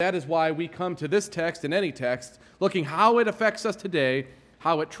That is why we come to this text and any text, looking how it affects us today,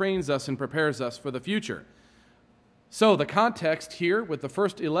 how it trains us and prepares us for the future. So the context here with the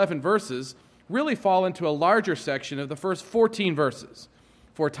first 11 verses really fall into a larger section of the first 14 verses.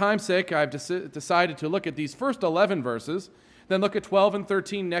 For time's sake, I've decided to look at these first 11 verses, then look at 12 and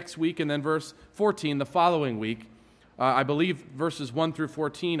 13 next week, and then verse 14 the following week. I believe verses 1 through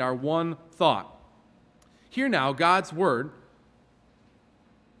 14 are one thought. Hear now God's word,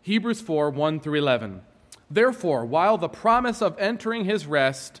 Hebrews 4, 1 through 11. Therefore, while the promise of entering his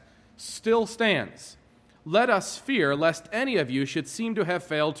rest still stands, let us fear lest any of you should seem to have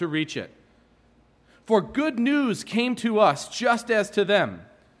failed to reach it. For good news came to us just as to them,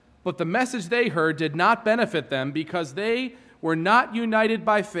 but the message they heard did not benefit them because they were not united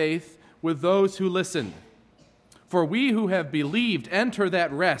by faith with those who listened. For we who have believed enter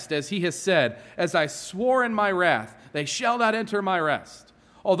that rest, as he has said, as I swore in my wrath, they shall not enter my rest,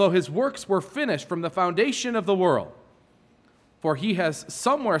 although his works were finished from the foundation of the world. For he has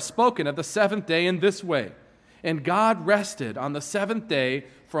somewhere spoken of the seventh day in this way, and God rested on the seventh day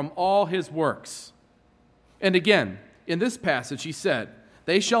from all his works. And again, in this passage he said,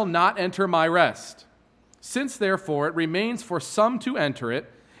 they shall not enter my rest. Since therefore it remains for some to enter it,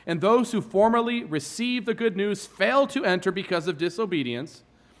 and those who formerly received the good news failed to enter because of disobedience,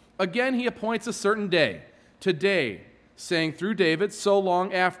 again he appoints a certain day, today, saying through David so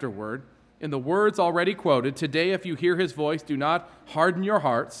long afterward, in the words already quoted, today if you hear his voice, do not harden your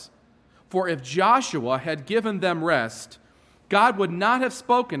hearts. For if Joshua had given them rest, God would not have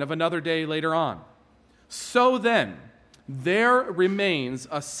spoken of another day later on. So then, there remains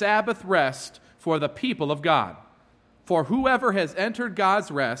a Sabbath rest for the people of God. For whoever has entered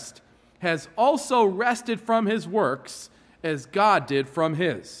God's rest has also rested from his works as God did from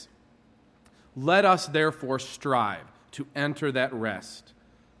his. Let us therefore strive to enter that rest,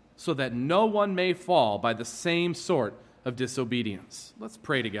 so that no one may fall by the same sort of disobedience. Let's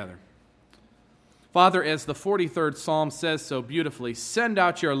pray together. Father, as the 43rd Psalm says so beautifully, send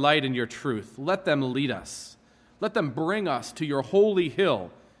out your light and your truth. Let them lead us. Let them bring us to your holy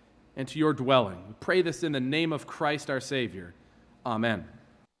hill and to your dwelling. We pray this in the name of Christ our Savior. Amen.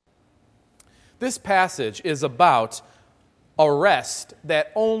 This passage is about a rest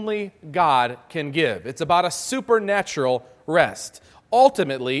that only God can give. It's about a supernatural rest.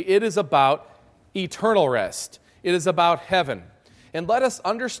 Ultimately, it is about eternal rest. It is about heaven. And let us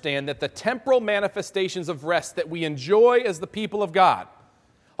understand that the temporal manifestations of rest that we enjoy as the people of God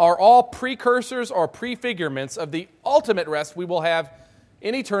are all precursors or prefigurements of the ultimate rest we will have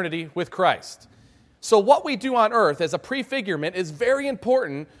in eternity with Christ. So what we do on earth as a prefigurement is very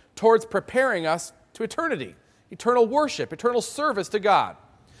important towards preparing us to eternity. Eternal worship, eternal service to God.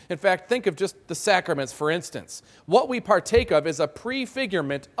 In fact, think of just the sacraments, for instance. What we partake of is a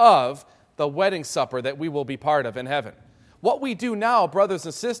prefigurement of the wedding supper that we will be part of in heaven. What we do now, brothers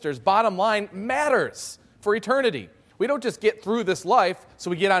and sisters, bottom line, matters for eternity. We don't just get through this life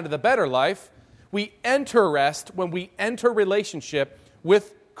so we get on to the better life. We enter rest when we enter relationship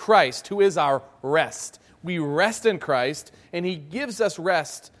with Christ, who is our rest. We rest in Christ, and he gives us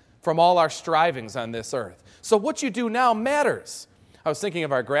rest from all our strivings on this earth. So what you do now matters. I was thinking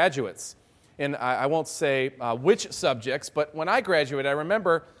of our graduates, and I won't say which subjects, but when I graduated, I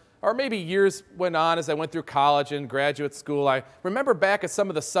remember, or maybe years went on as I went through college and graduate school, I remember back at some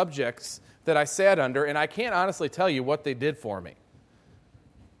of the subjects that I sat under, and I can't honestly tell you what they did for me.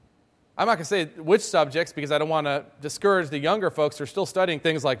 I'm not going to say which subjects because I don't want to discourage the younger folks who are still studying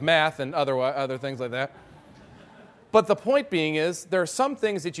things like math and other things like that. But the point being is there are some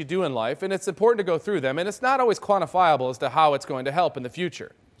things that you do in life, and it's important to go through them, and it's not always quantifiable as to how it's going to help in the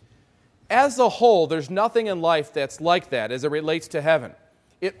future. As a whole, there's nothing in life that's like that as it relates to heaven.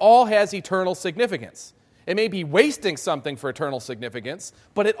 It all has eternal significance. It may be wasting something for eternal significance,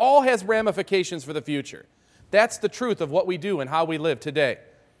 but it all has ramifications for the future. That's the truth of what we do and how we live today.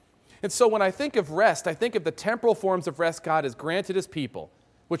 And so when I think of rest, I think of the temporal forms of rest God has granted his people,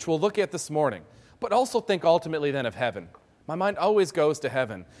 which we'll look at this morning. But also think ultimately then of heaven. My mind always goes to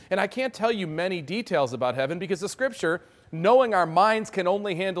heaven. And I can't tell you many details about heaven because the Scripture, knowing our minds can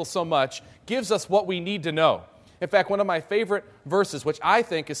only handle so much, gives us what we need to know. In fact, one of my favorite verses, which I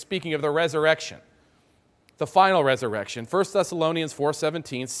think is speaking of the resurrection, the final resurrection, 1 Thessalonians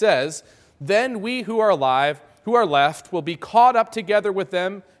 4:17 says, "Then we who are alive, who are left, will be caught up together with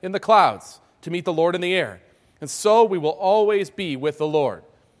them in the clouds to meet the Lord in the air. And so we will always be with the Lord."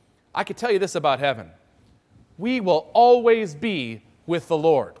 I can tell you this about heaven. We will always be with the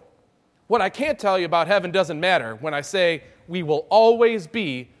Lord. What I can't tell you about heaven doesn't matter when I say we will always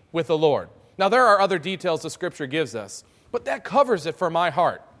be with the Lord. Now, there are other details the Scripture gives us, but that covers it for my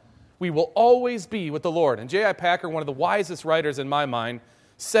heart. We will always be with the Lord. And J.I. Packer, one of the wisest writers in my mind,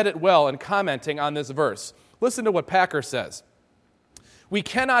 said it well in commenting on this verse. Listen to what Packer says. We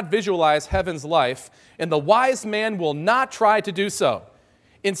cannot visualize heaven's life, and the wise man will not try to do so.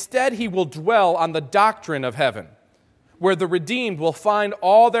 Instead, he will dwell on the doctrine of heaven, where the redeemed will find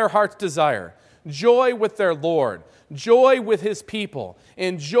all their heart's desire, joy with their Lord, joy with his people,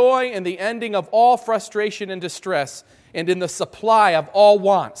 and joy in the ending of all frustration and distress, and in the supply of all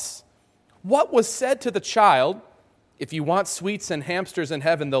wants. What was said to the child, if you want sweets and hamsters in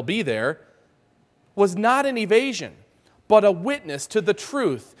heaven, they'll be there, was not an evasion, but a witness to the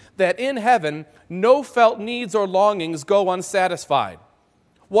truth that in heaven no felt needs or longings go unsatisfied.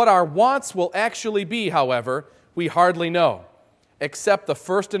 What our wants will actually be, however, we hardly know, except the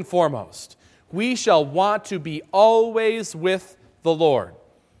first and foremost. We shall want to be always with the Lord.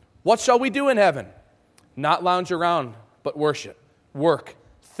 What shall we do in heaven? Not lounge around, but worship, work,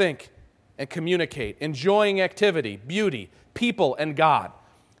 think, and communicate, enjoying activity, beauty, people, and God.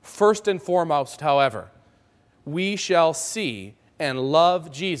 First and foremost, however, we shall see and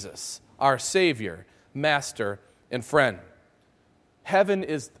love Jesus, our Savior, Master, and friend. Heaven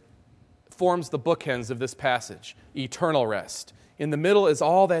forms the bookends of this passage, eternal rest. In the middle is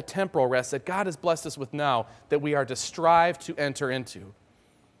all that temporal rest that God has blessed us with now that we are to strive to enter into.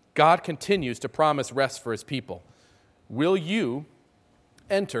 God continues to promise rest for his people. Will you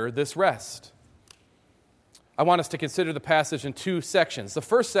enter this rest? I want us to consider the passage in two sections. The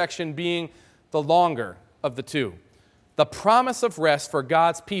first section being the longer of the two. The promise of rest for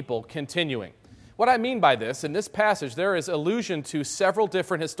God's people continuing. What I mean by this, in this passage, there is allusion to several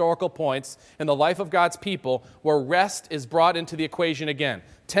different historical points in the life of God's people where rest is brought into the equation again.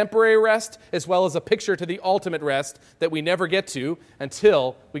 Temporary rest, as well as a picture to the ultimate rest that we never get to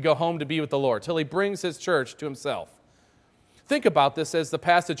until we go home to be with the Lord, till he brings his church to himself. Think about this as the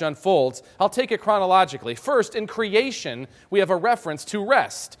passage unfolds. I'll take it chronologically. First, in creation, we have a reference to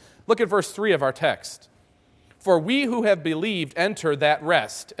rest. Look at verse 3 of our text. For we who have believed enter that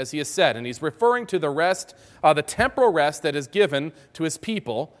rest, as he has said. And he's referring to the rest, the temporal rest that is given to his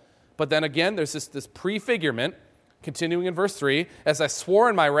people. But then again, there's this prefigurement, continuing in verse 3. As I swore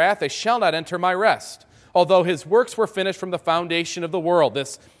in my wrath, they shall not enter my rest, although his works were finished from the foundation of the world.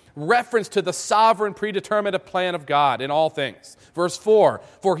 This reference to the sovereign, predetermined plan of God in all things. Verse 4,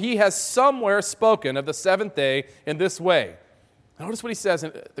 for he has somewhere spoken of the seventh day in this way. Notice what he says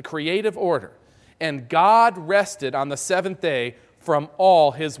in the creative order. And God rested on the seventh day from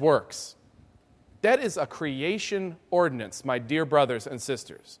all his works. That is a creation ordinance, my dear brothers and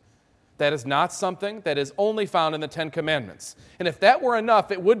sisters. That is not something that is only found in the Ten Commandments. And if that were enough,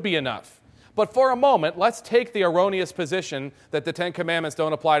 it would be enough. But for a moment, let's take the erroneous position that the Ten Commandments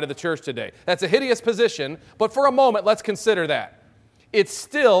don't apply to the church today. That's a hideous position, but for a moment, let's consider that. It's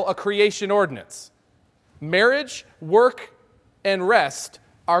still a creation ordinance. Marriage, work, and rest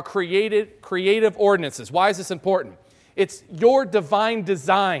are creative ordinances. Why is this important? It's your divine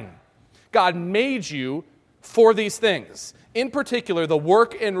design. God made you for these things. In particular, the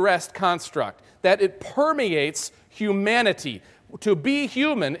work and rest construct, that it permeates humanity. To be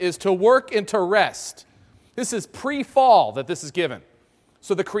human is to work and to rest. This is pre-fall that this is given.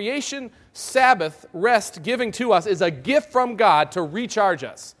 So the creation Sabbath rest giving to us is a gift from God to recharge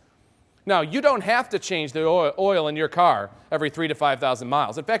us. Now, you don't have to change the oil in your car every 3,000 to 5,000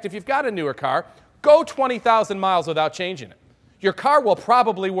 miles. In fact, if you've got a newer car, go 20,000 miles without changing it. Your car will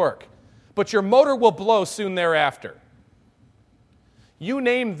probably work, but your motor will blow soon thereafter. You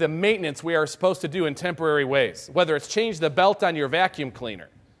name the maintenance we are supposed to do in temporary ways, whether it's change the belt on your vacuum cleaner,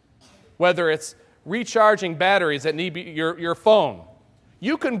 whether it's recharging batteries that need your phone.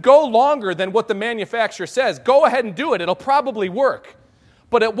 You can go longer than what the manufacturer says. Go ahead and do it. It'll probably work.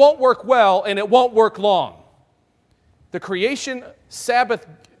 But it won't work well, and it won't work long. The creation Sabbath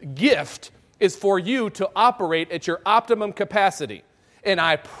gift is for you to operate at your optimum capacity. And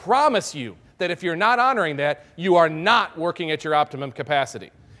I promise you that if you're not honoring that, you are not working at your optimum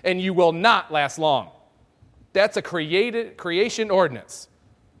capacity. And you will not last long. That's a creation ordinance.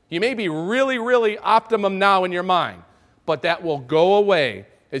 You may be really, really optimum now in your mind, but that will go away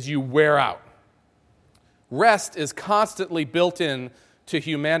as you wear out. Rest is constantly built in to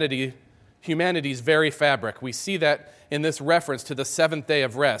humanity's very fabric. We see that in this reference to the seventh day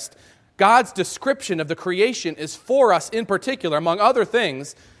of rest. God's description of the creation is for us in particular, among other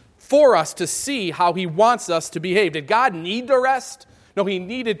things, for us to see how he wants us to behave. Did God need to rest? No, he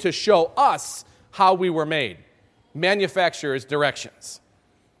needed to show us how we were made. Manufacturer's directions.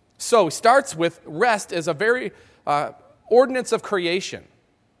 So he starts with rest as a very ordinance of creation,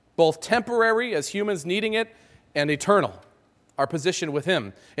 both temporary as humans needing it and eternal, our position with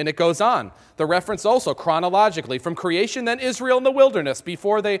him. And it goes on. The reference also chronologically from creation, then Israel in the wilderness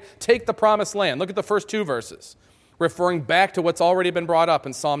before they take the promised land. Look at the first two verses, referring back to what's already been brought up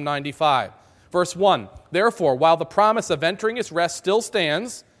in Psalm 95. Verse 1, therefore, while the promise of entering his rest still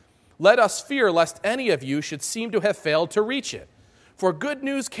stands, let us fear lest any of you should seem to have failed to reach it. For good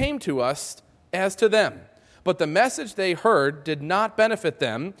news came to us as to them. But the message they heard did not benefit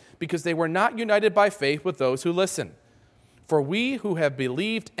them because they were not united by faith with those who listen. For we who have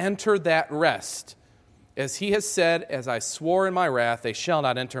believed enter that rest. As he has said, as I swore in my wrath, they shall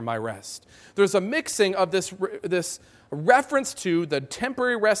not enter my rest. There's a mixing of this reference to the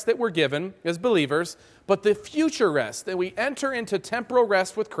temporary rest that we're given as believers, but the future rest, that we enter into temporal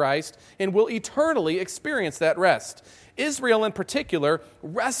rest with Christ and will eternally experience that rest. Israel in particular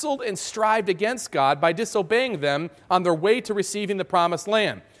wrestled and strived against God by disobeying them on their way to receiving the promised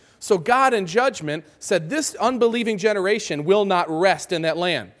land. So God in judgment said, this unbelieving generation will not rest in that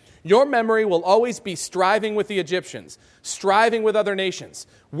land. Your memory will always be striving with the Egyptians, striving with other nations,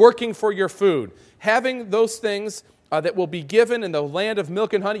 working for your food, having those things that will be given in the land of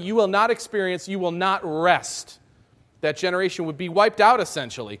milk and honey. You will not experience, you will not rest. That generation would be wiped out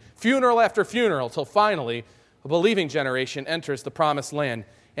essentially, funeral after funeral, till finally a believing generation enters the promised land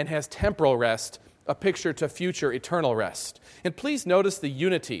and has temporal rest, a picture to future eternal rest. And please notice the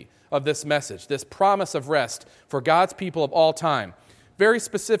unity of this message, this promise of rest for God's people of all time. Very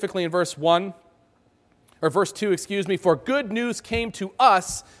specifically in verse 2, for good news came to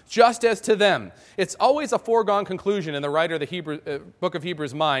us just as to them. It's always a foregone conclusion in the writer of the book of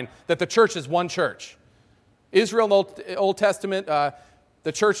Hebrews' mind that the church is one church. Israel in the Old Testament,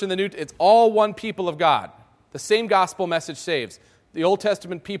 the church in the New, it's all one people of God. The same gospel message saves. The Old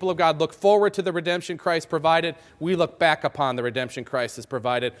Testament people of God look forward to the redemption Christ provided. We look back upon the redemption Christ has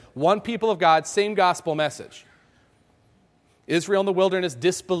provided. One people of God, same gospel message. Israel in the wilderness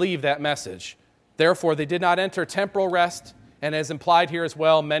disbelieved that message. Therefore, they did not enter temporal rest, and as implied here as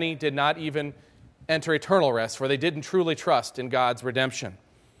well, many did not even enter eternal rest, for they didn't truly trust in God's redemption.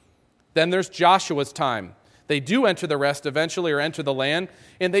 Then there's Joshua's time. They do enter the rest eventually, or enter the land,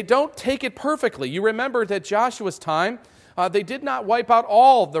 and they don't take it perfectly. You remember that Joshua's time, they did not wipe out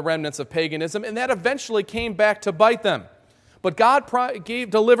all the remnants of paganism, and that eventually came back to bite them. But God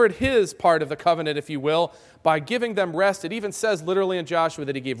delivered his part of the covenant, if you will, by giving them rest. It even says literally in Joshua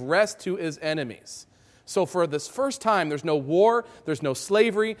that he gave rest to his enemies. So for this first time, there's no war, there's no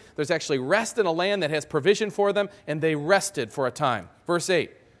slavery, there's actually rest in a land that has provision for them, and they rested for a time. Verse 8,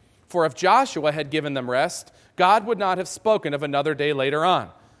 for if Joshua had given them rest, God would not have spoken of another day later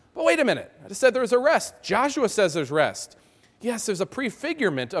on. But wait a minute, I just said there's a rest. Joshua says there's rest. Yes, there's a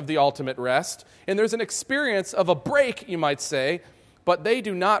prefigurement of the ultimate rest, and there's an experience of a break, you might say, but they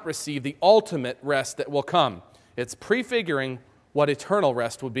do not receive the ultimate rest that will come. It's prefiguring what eternal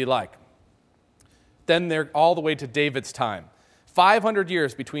rest would be like. Then they're all the way to David's time. 500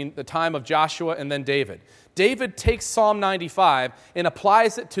 years between the time of Joshua and then David. David takes Psalm 95 and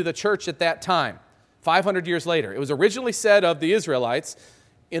applies it to the church at that time, 500 years later. It was originally said of the Israelites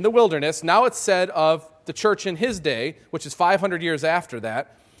in the wilderness. Now it's said of the church in his day, which is 500 years after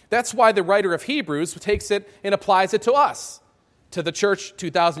that. That's why the writer of Hebrews takes it and applies it to us, to the church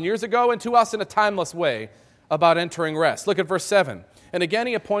 2,000 years ago, and to us in a timeless way about entering rest. Look at verse 7. And again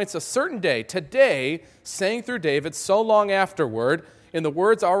he appoints a certain day, today, saying through David so long afterward, in the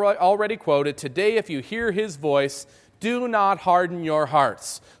words already quoted, today if you hear his voice, do not harden your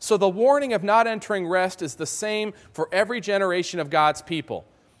hearts. So the warning of not entering rest is the same for every generation of God's people.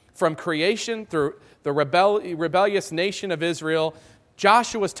 From creation through the rebellious nation of Israel,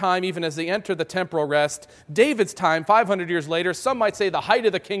 Joshua's time, even as they enter the temporal rest, David's time, 500 years later, some might say the height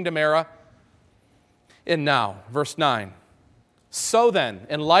of the kingdom era, and now, verse 9. So then,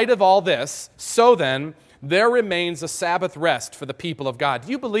 in light of all this, there remains a Sabbath rest for the people of God.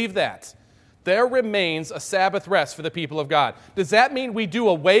 Do you believe that? There remains a Sabbath rest for the people of God. Does that mean we do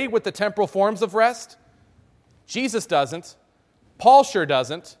away with the temporal forms of rest? Jesus doesn't. Paul sure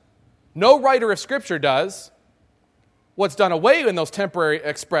doesn't. No writer of Scripture does. What's done away in those temporary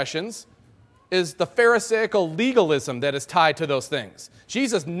expressions is the Pharisaical legalism that is tied to those things.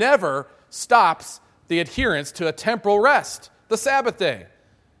 Jesus never stops the adherence to a temporal rest, the Sabbath day.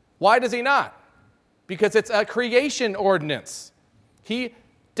 Why does he not? Because it's a creation ordinance. He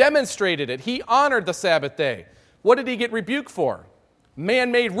demonstrated it. He honored the Sabbath day. What did he get rebuked for?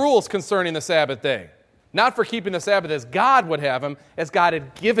 Man-made rules concerning the Sabbath day. Not for keeping the Sabbath as God would have him, as God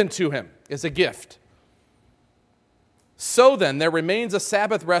had given to him as a gift. So then, there remains a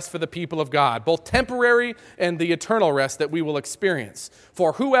Sabbath rest for the people of God, both temporary and the eternal rest that we will experience.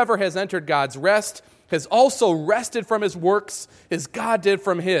 For whoever has entered God's rest has also rested from his works as God did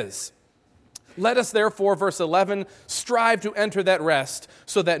from his. Let us therefore, verse 11, strive to enter that rest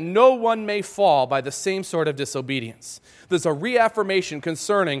so that no one may fall by the same sort of disobedience. There's a reaffirmation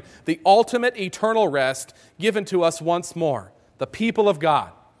concerning the ultimate eternal rest given to us once more, the people of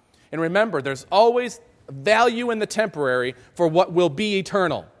God. And remember, there's always value in the temporary for what will be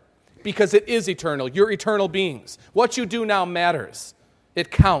eternal, because it is eternal. You're eternal beings. What you do now matters.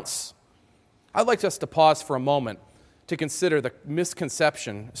 It counts. I'd like us to pause for a moment to consider the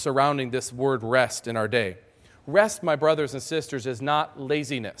misconception surrounding this word rest in our day. Rest, my brothers and sisters, is not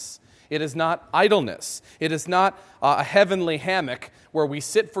laziness. It is not idleness. It is not a heavenly hammock where we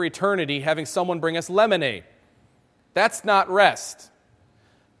sit for eternity having someone bring us lemonade. That's not rest.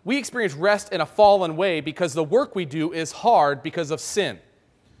 We experience rest in a fallen way because the work we do is hard because of sin.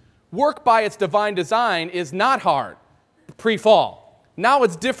 Work by its divine design is not hard pre-fall. Now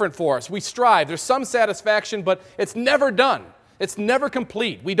it's different for us. We strive. There's some satisfaction, but it's never done. It's never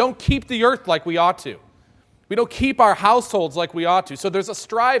complete. We don't keep the earth like we ought to. We don't keep our households like we ought to. So there's a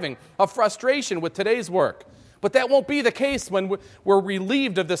striving, a frustration with today's work. But that won't be the case when we're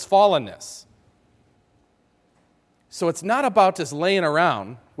relieved of this fallenness. So it's not about just laying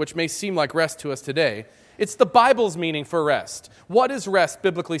around, which may seem like rest to us today. It's the Bible's meaning for rest. What is rest,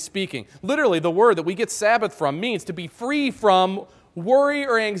 biblically speaking? Literally, the word that we get Sabbath from means to be free from worry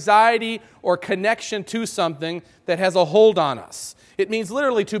or anxiety or connection to something that has a hold on us. It means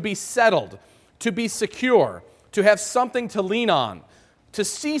literally to be settled, to be secure, to have something to lean on, to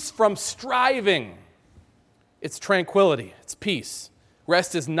cease from striving. It's tranquility, it's peace.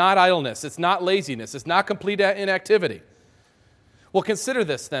 Rest is not idleness, it's not laziness, it's not complete inactivity. Well, consider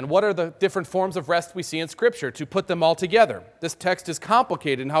this then. What are the different forms of rest we see in Scripture to put them all together? This text is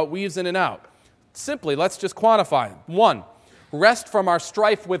complicated in how it weaves in and out. Simply, let's just quantify them. 1, rest from our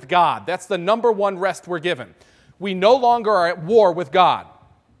strife with God. That's the number one rest we're given. We no longer are at war with God.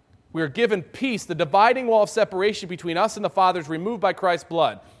 We are given peace. The dividing wall of separation between us and the Father is removed by Christ's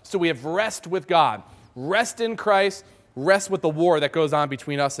blood. So we have rest with God. Rest in Christ. Rest with the war that goes on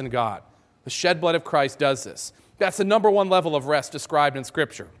between us and God. The shed blood of Christ does this. That's the number one level of rest described in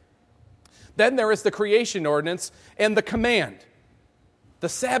Scripture. Then there is the creation ordinance and the command. The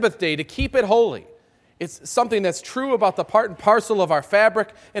Sabbath day, to keep it holy. It's something that's true about the part and parcel of our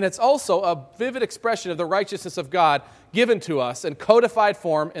fabric, and it's also a vivid expression of the righteousness of God given to us in codified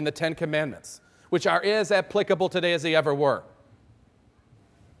form in the Ten Commandments, which are as applicable today as they ever were.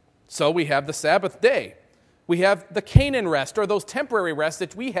 So we have the Sabbath day. We have the Canaan rest, or those temporary rests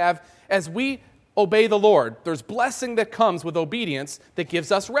that we have as we obey the Lord. There's blessing that comes with obedience that gives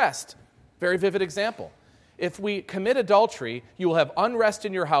us rest. Very vivid example. If we commit adultery, you will have unrest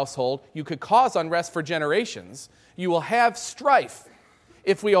in your household. You could cause unrest for generations. You will have strife.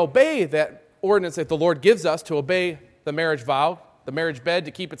 If we obey that ordinance that the Lord gives us to obey the marriage vow, the marriage bed,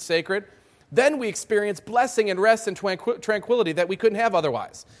 to keep it sacred, then we experience blessing and rest and tranquility that we couldn't have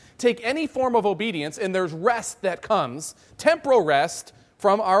otherwise. Take any form of obedience, and there's rest that comes, temporal rest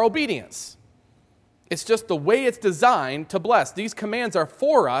from our obedience. It's just the way it's designed to bless. These commands are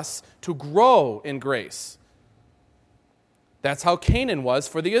for us to grow in grace. That's how Canaan was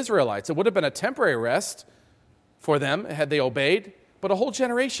for the Israelites. It would have been a temporary rest for them had they obeyed, but a whole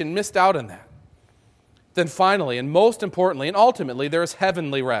generation missed out on that. Then finally, and most importantly, and ultimately, there is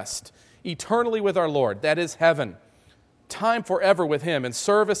heavenly rest, eternally with our Lord. That is heaven. Time forever with Him in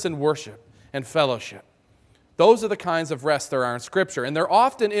service and worship and fellowship. Those are the kinds of rest there are in Scripture, and they're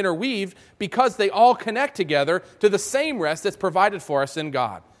often interweaved because they all connect together to the same rest that's provided for us in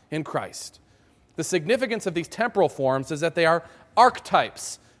God, in Christ. The significance of these temporal forms is that they are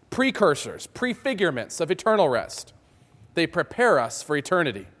archetypes, precursors, prefigurements of eternal rest. They prepare us for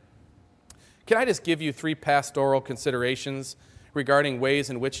eternity. Can I just give you 3 pastoral considerations regarding ways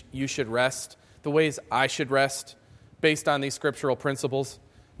in which you should rest, the ways I should rest, based on these scriptural principles?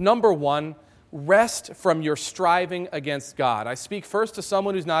 Number 1, rest from your striving against God. I speak first to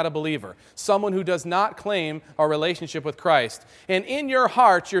someone who's not a believer, someone who does not claim a relationship with Christ. And in your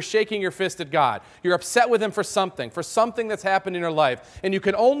heart, you're shaking your fist at God. You're upset with Him for something that's happened in your life. And you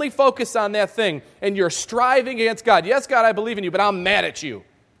can only focus on that thing, and you're striving against God. Yes, God, I believe in you, but I'm mad at you.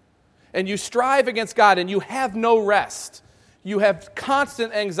 And you strive against God, and you have no rest. You have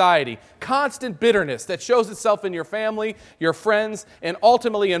constant anxiety, constant bitterness that shows itself in your family, your friends, and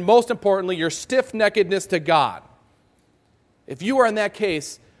ultimately, and most importantly, your stiff-neckedness to God. If you are in that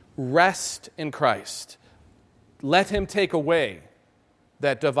case, rest in Christ. Let Him take away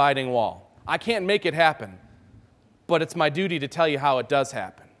that dividing wall. I can't make it happen, but it's my duty to tell you how it does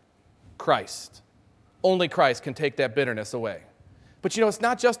happen. Christ. Only Christ can take that bitterness away. But it's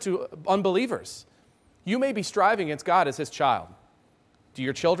not just to unbelievers. You may be striving against God as his child. Do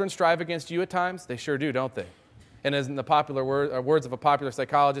your children strive against you at times? They sure do, don't they? And as in the popular words of a popular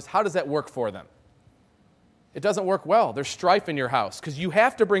psychologist, how does that work for them? It doesn't work well. There's strife in your house because you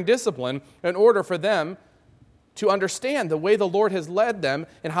have to bring discipline in order for them to understand the way the Lord has led them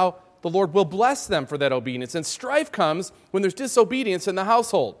and how the Lord will bless them for that obedience. And strife comes when there's disobedience in the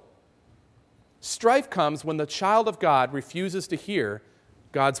household. Strife comes when the child of God refuses to hear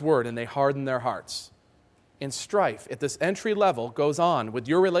God's word and they harden their hearts. And strife at this entry level goes on with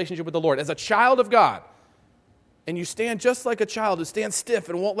your relationship with the Lord as a child of God. And you stand just like a child who stands stiff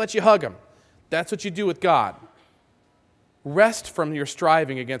and won't let you hug him. That's what you do with God. Rest from your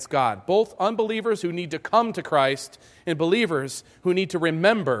striving against God. Both unbelievers who need to come to Christ and believers who need to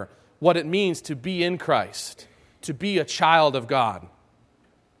remember what it means to be in Christ, to be a child of God.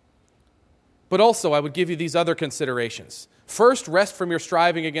 But also, I would give you these other considerations. First, rest from your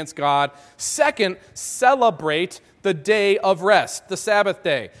striving against God. Second, celebrate the day of rest, the Sabbath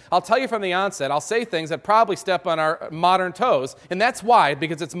day. I'll tell you from the onset, I'll say things that probably step on our modern toes, and that's why,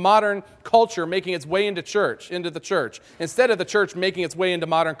 because it's modern culture making its way into the church, instead of the church making its way into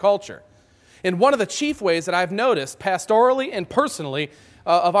modern culture. And one of the chief ways that I've noticed, pastorally and personally,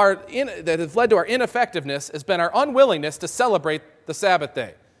 that has led to our ineffectiveness has been our unwillingness to celebrate the Sabbath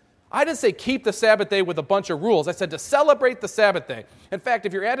day. I didn't say keep the Sabbath day with a bunch of rules. I said to celebrate the Sabbath day. In fact,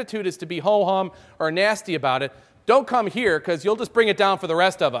 if your attitude is to be ho-hum or nasty about it, don't come here because you'll just bring it down for the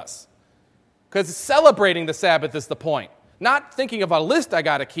rest of us. Because celebrating the Sabbath is the point. Not thinking of a list I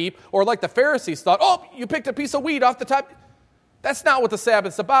got to keep, or like the Pharisees thought, oh, you picked a piece of weed off the top. That's not what the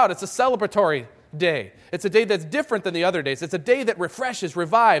Sabbath's about. It's a celebratory day. It's a day that's different than the other days. It's a day that refreshes,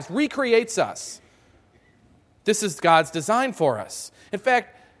 revives, recreates us. This is God's design for us. In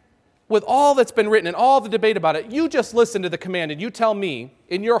fact, with all that's been written and all the debate about it, you just listen to the command and you tell me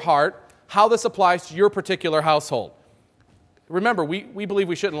in your heart how this applies to your particular household. Remember, we believe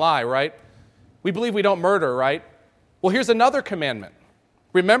we shouldn't lie, right? We believe we don't murder, right? Well, here's another commandment.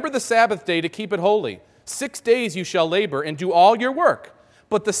 Remember the Sabbath day to keep it holy. 6 days you shall labor and do all your work,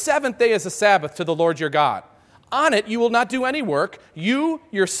 but the seventh day is a Sabbath to the Lord your God. On it you will not do any work, you,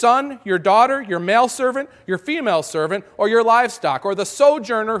 your son, your daughter, your male servant, your female servant, or your livestock, or the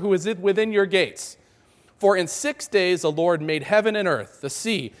sojourner who is within your gates. For in 6 days the Lord made heaven and earth, the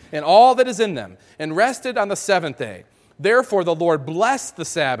sea, and all that is in them, and rested on the seventh day. Therefore the Lord blessed the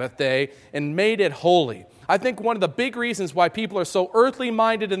Sabbath day and made it holy. I think one of the big reasons why people are so earthly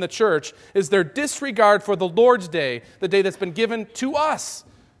minded in the church is their disregard for the Lord's day, the day that's been given to us,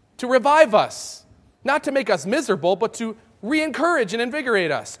 to revive us. Not to make us miserable, but to re-encourage and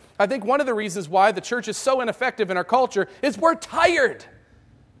invigorate us. I think one of the reasons why the church is so ineffective in our culture is we're tired.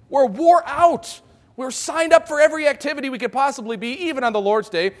 We're wore out. We're signed up for every activity we could possibly be, even on the Lord's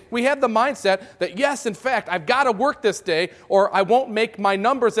Day. We have the mindset that, yes, in fact, I've got to work this day, or I won't make my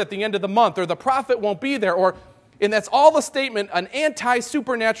numbers at the end of the month, or the profit won't be there, and that's all the statement, an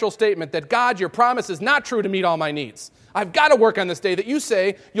anti-supernatural statement that, God, your promise is not true to meet all my needs. I've got to work on this day that you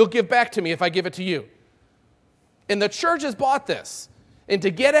say you'll give back to me if I give it to you. And the church has bought this. And to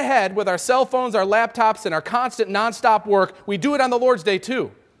get ahead with our cell phones, our laptops, and our constant nonstop work, we do it on the Lord's Day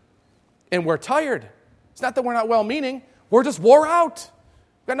too. And we're tired. It's not that we're not well-meaning. We're just wore out.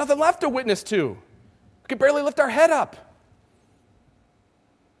 We've got nothing left to witness to. We can barely lift our head up.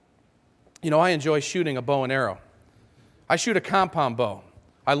 You know, I enjoy shooting a bow and arrow. I shoot a compound bow.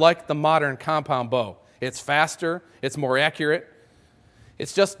 I like the modern compound bow. It's faster, it's more accurate,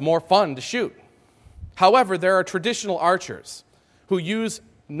 it's just more fun to shoot. However, there are traditional archers who use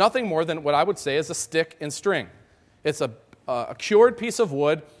nothing more than what I would say is a stick and string. It's a cured piece of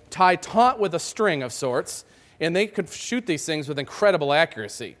wood tied taut with a string of sorts, and they can shoot these things with incredible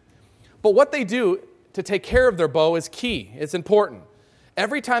accuracy. But what they do to take care of their bow is key. It's important.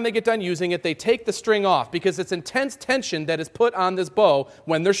 Every time they get done using it, they take the string off because it's intense tension that is put on this bow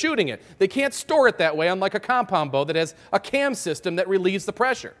when they're shooting it. They can't store it that way, unlike a compound bow that has a cam system that relieves the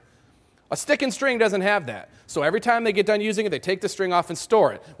pressure. A stick and string doesn't have that. So every time they get done using it, they take the string off and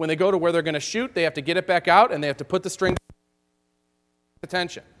store it. When they go to where they're going to shoot, they have to get it back out and they have to put the string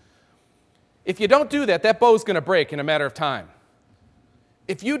tension. If you don't do that, that bow's going to break in a matter of time.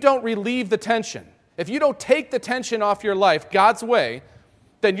 If you don't relieve the tension, if you don't take the tension off your life God's way,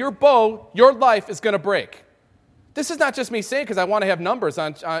 then your bow, your life is going to break. This is not just me saying because I want to have numbers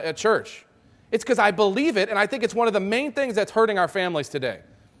at church. It's because I believe it, and I think it's one of the main things that's hurting our families today.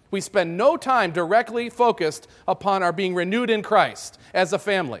 We spend no time directly focused upon our being renewed in Christ as a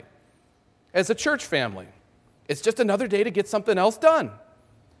family, as a church family. It's just another day to get something else done.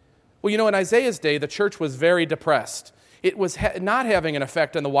 Well, you know, in Isaiah's day, the church was very depressed. It was not having an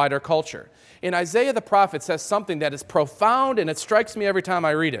effect on the wider culture. And Isaiah the prophet says something that is profound, and it strikes me every time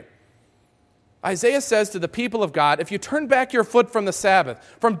I read it. Isaiah says to the people of God, if you turn back your foot from the Sabbath,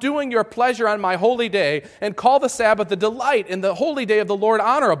 from doing your pleasure on my holy day, and call the Sabbath the delight and the holy day of the Lord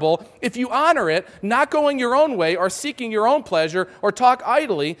honorable, if you honor it, not going your own way or seeking your own pleasure or talk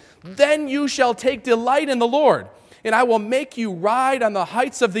idly, then you shall take delight in the Lord. And I will make you ride on the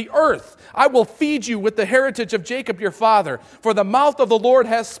heights of the earth. I will feed you with the heritage of Jacob your father, for the mouth of the Lord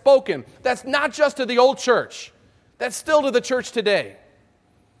has spoken. That's not just to the old church. That's still to the church today.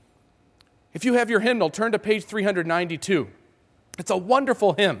 If you have your hymnal, turn to page 392. It's a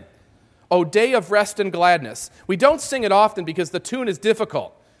wonderful hymn. O day of rest and gladness. We don't sing it often because the tune is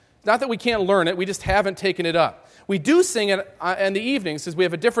difficult. Not that we can't learn it, we just haven't taken it up. We do sing it in the evenings because we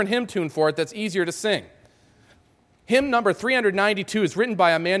have a different hymn tune for it that's easier to sing. Hymn number 392 is written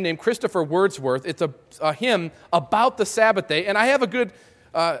by a man named Christopher Wordsworth. It's a hymn about the Sabbath day, and I have a good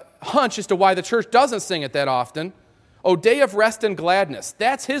hunch as to why the church doesn't sing it that often. O day of rest and gladness.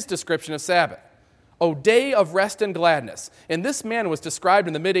 That's his description of Sabbath. O day of rest and gladness. And this man was described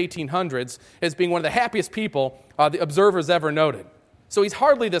in the mid-1800s as being one of the happiest people the observers ever noted. So he's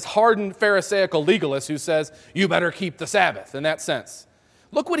hardly this hardened Pharisaical legalist who says, you better keep the Sabbath in that sense.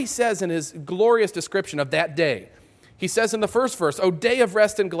 Look what he says in his glorious description of that day. He says in the first verse, O day of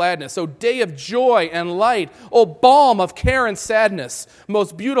rest and gladness, O day of joy and light, O balm of care and sadness,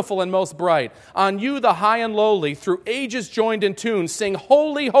 most beautiful and most bright. On you the high and lowly, through ages joined in tune, sing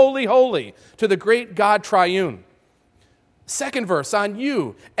holy, holy, holy to the great God triune. Second verse, on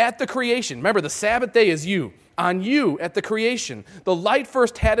you at the creation. Remember, the Sabbath day is you. On you at the creation, the light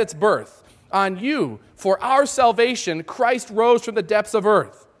first had its birth. On you, for our salvation, Christ rose from the depths of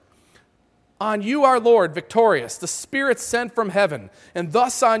earth. On you, our Lord, victorious, the Spirit sent from heaven, and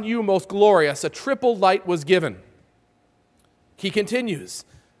thus on you, most glorious, a triple light was given. He continues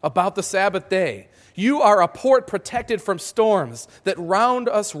about the Sabbath day. You are a port protected from storms that round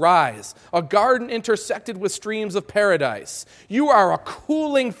us rise, a garden intersected with streams of paradise. You are a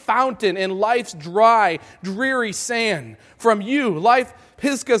cooling fountain in life's dry, dreary sand. From you, life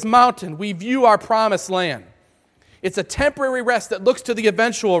Pisgah's mountain, we view our promised land. It's a temporary rest that looks to the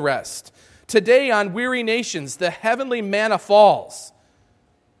eventual rest. Today on weary nations, the heavenly manna falls.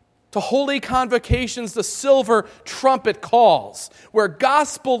 To holy convocations, the silver trumpet calls, where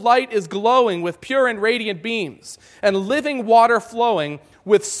gospel light is glowing with pure and radiant beams, and living water flowing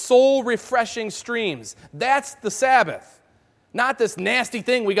with soul-refreshing streams. That's the Sabbath, not this nasty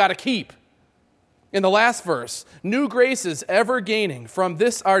thing we got to keep. In the last verse, new graces ever gaining from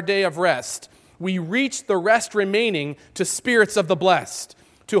this our day of rest, we reach the rest remaining to spirits of the blessed.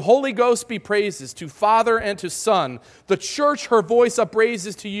 To Holy Ghost be praises, to Father and to Son. The church her voice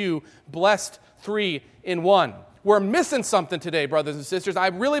upraises to you, blessed three in one. We're missing something today, brothers and sisters. I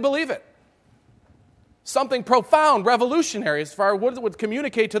really believe it. Something profound, revolutionary as far as what it would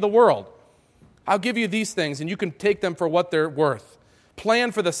communicate to the world. I'll give you these things, and you can take them for what they're worth.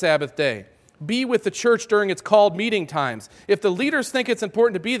 Plan for the Sabbath day. Be with the church during its called meeting times. If the leaders think it's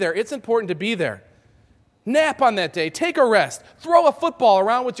important to be there, it's important to be there. Nap on that day. Take a rest. Throw a football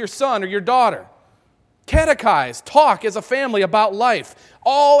around with your son or your daughter. Catechize. Talk as a family about life.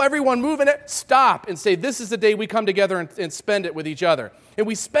 Everyone moving it. Stop and say, this is the day we come together and spend it with each other. And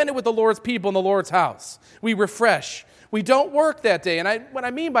we spend it with the Lord's people in the Lord's house. We refresh. We don't work that day. And what I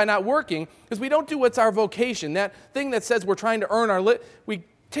mean by not working is we don't do what's our vocation. That thing that says we're trying to earn our we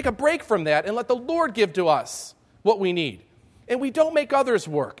take a break from that and let the Lord give to us what we need. And we don't make others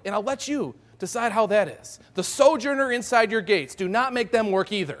work. And I'll let you decide how that is. The sojourner inside your gates, do not make them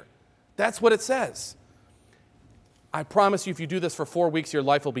work either. That's what it says. I promise you, if you do this for 4 weeks, your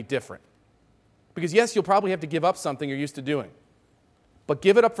life will be different. Because yes, you'll probably have to give up something you're used to doing. But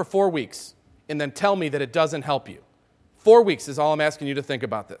give it up for 4 weeks, and then tell me that it doesn't help you. 4 weeks is all I'm asking you to think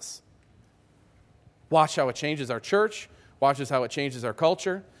about this. Watch how it changes our church. Watch how it changes our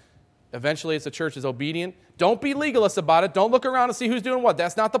culture. Eventually, as the church is obedient. Don't be legalist about it. Don't look around and see who's doing what.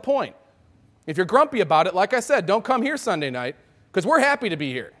 That's not the point. If you're grumpy about it, like I said, don't come here Sunday night, because we're happy to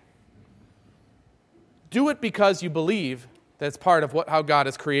be here. Do it because you believe that it's part of how God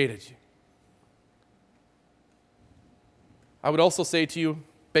has created you. I would also say to you,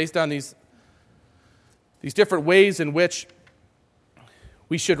 based on these different ways in which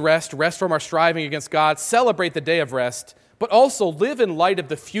we should rest from our striving against God, celebrate the day of rest, but also live in light of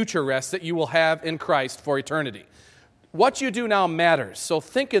the future rest that you will have in Christ for eternity. What you do now matters, so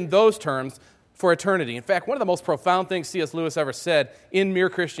think in those terms for eternity. In fact, one of the most profound things C.S. Lewis ever said in Mere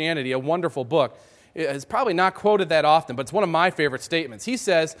Christianity, a wonderful book, is probably not quoted that often, but it's one of my favorite statements. He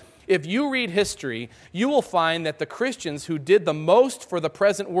says, if you read history, you will find that the Christians who did the most for the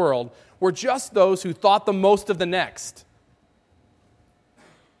present world were just those who thought the most of the next.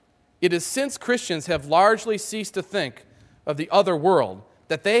 It is since Christians have largely ceased to think of the other world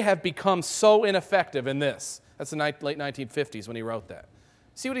that they have become so ineffective in this. That's the late 1950s when he wrote that.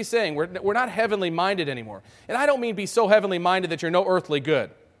 See what he's saying? We're not heavenly minded anymore. And I don't mean be so heavenly minded that you're no earthly good.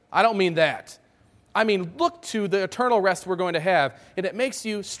 I don't mean that. I mean, look to the eternal rest we're going to have, and it makes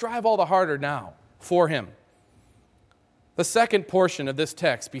you strive all the harder now for him. The second portion of this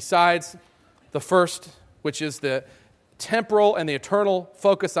text, besides the first, which is the temporal and the eternal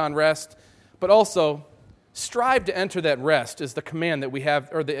focus on rest, but also strive to enter that rest, is the command that we have,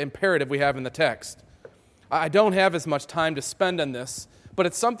 or the imperative we have in the text. I don't have as much time to spend on this, but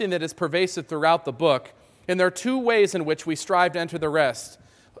it's something that is pervasive throughout the book, and there are two ways in which we strive to enter the rest,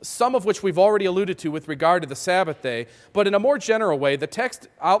 some of which we've already alluded to with regard to the Sabbath day, but in a more general way, the text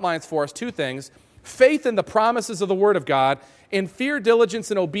outlines for us two things: faith in the promises of the Word of God, and fear, diligence,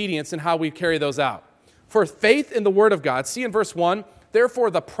 and obedience in how we carry those out. For faith in the Word of God, see in verse 1, therefore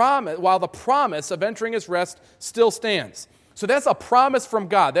while the promise of entering his rest still stands. So that's a promise from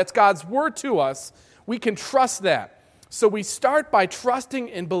God. That's God's word to us. We can trust that. So we start by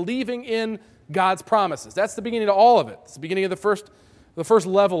trusting and believing in God's promises. That's the beginning of all of it. It's the beginning of the first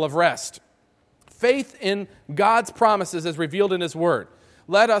level of rest. Faith in God's promises as revealed in his word.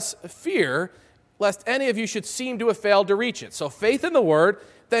 Let us fear lest any of you should seem to have failed to reach it. So faith in the word,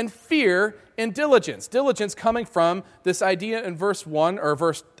 then fear and diligence. Diligence coming from this idea in verse 1, or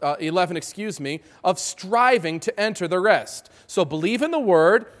verse 11, of striving to enter the rest. So believe in the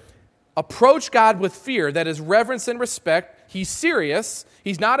word, approach God with fear, that is reverence and respect. He's serious.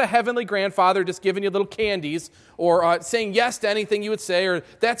 He's not a heavenly grandfather just giving you little candies or saying yes to anything you would say, or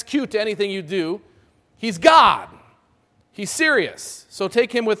that's cute to anything you do. He's God. He's serious. So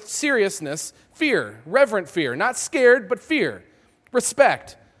take him with seriousness, fear, reverent fear, not scared, but fear,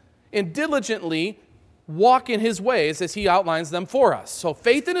 respect, and diligently walk in his ways as he outlines them for us. So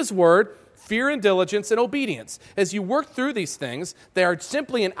faith in his word, fear and diligence, and obedience. As you work through these things, they are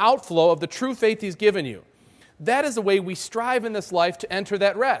simply an outflow of the true faith he's given you. That is the way we strive in this life to enter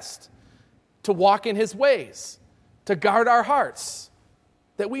that rest, to walk in his ways, to guard our hearts,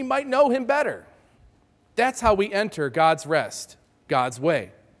 that we might know him better. That's how we enter God's rest, God's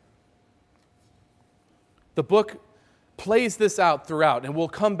way. The book plays this out throughout, and we'll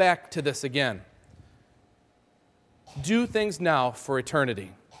come back to this again. Do things now for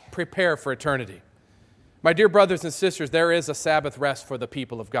eternity. Prepare for eternity. My dear brothers and sisters, there is a Sabbath rest for the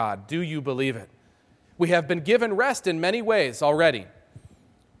people of God. Do you believe it? We have been given rest in many ways already.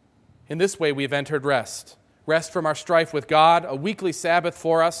 In this way, we've entered rest. Rest from our strife with God, a weekly Sabbath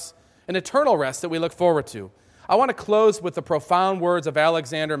for us, an eternal rest that we look forward to. I want to close with the profound words of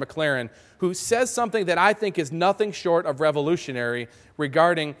Alexander Maclaren, who says something that I think is nothing short of revolutionary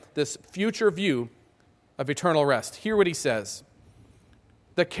regarding this future view of eternal rest. Hear what he says.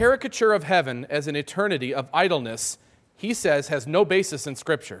 The caricature of heaven as an eternity of idleness, he says, has no basis in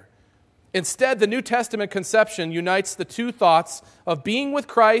Scripture. Instead, the New Testament conception unites the two thoughts of being with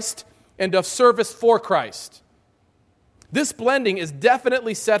Christ and of service for Christ. This blending is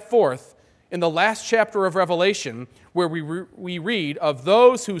definitely set forth in the last chapter of Revelation, where we read of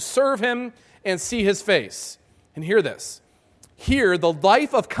those who serve him and see his face. And hear this. Here, the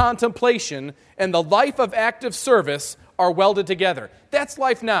life of contemplation and the life of active service are welded together. That's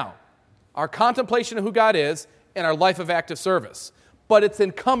life now. Our contemplation of who God is and our life of active service. But it's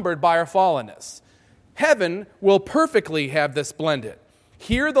encumbered by our fallenness. Heaven will perfectly have this blended.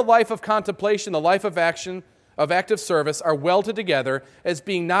 Here, the life of contemplation, the life of action, of active service are welded together as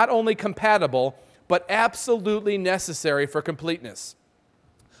being not only compatible, but absolutely necessary for completeness.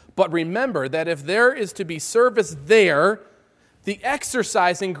 But remember that if there is to be service there, the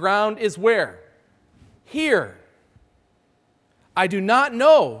exercising ground is where? Here. I do not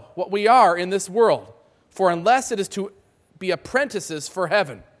know what we are in this world, for unless it is to be apprentices for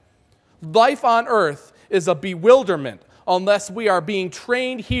heaven. Life on earth is a bewilderment unless we are being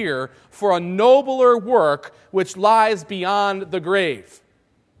trained here for a nobler work which lies beyond the grave.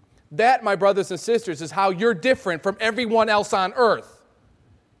 That, my brothers and sisters, is how you're different from everyone else on earth.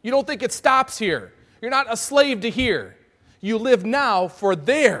 You don't think it stops here. You're not a slave to here. You live now for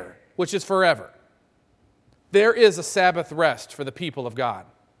there, which is forever. There is a Sabbath rest for the people of God.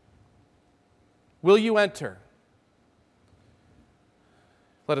 Will you enter?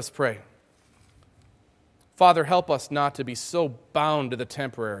 Let us pray. Father, help us not to be so bound to the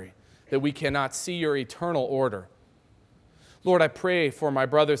temporary that we cannot see your eternal order. Lord, I pray for my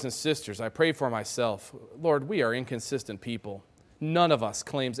brothers and sisters. I pray for myself. Lord, we are inconsistent people. None of us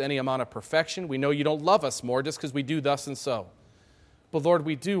claims any amount of perfection. We know you don't love us more just because we do thus and so. But Lord,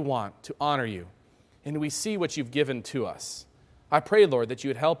 we do want to honor you, and we see what you've given to us. I pray, Lord, that you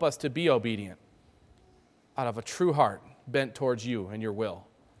would help us to be obedient out of a true heart bent towards you and your will.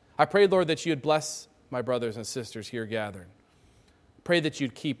 I pray, Lord, that you would bless my brothers and sisters here gathered. Pray that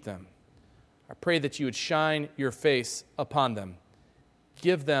you'd keep them. I pray that you would shine your face upon them.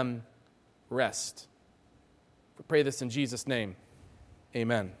 Give them rest. We pray this in Jesus' name.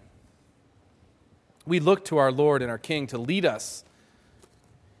 Amen. We look to our Lord and our King to lead us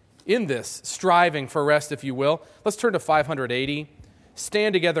in this striving for rest, if you will. Let's turn to 580.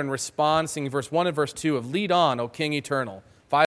 Stand together and respond, singing verse 1 and verse 2 of Lead On, O King Eternal.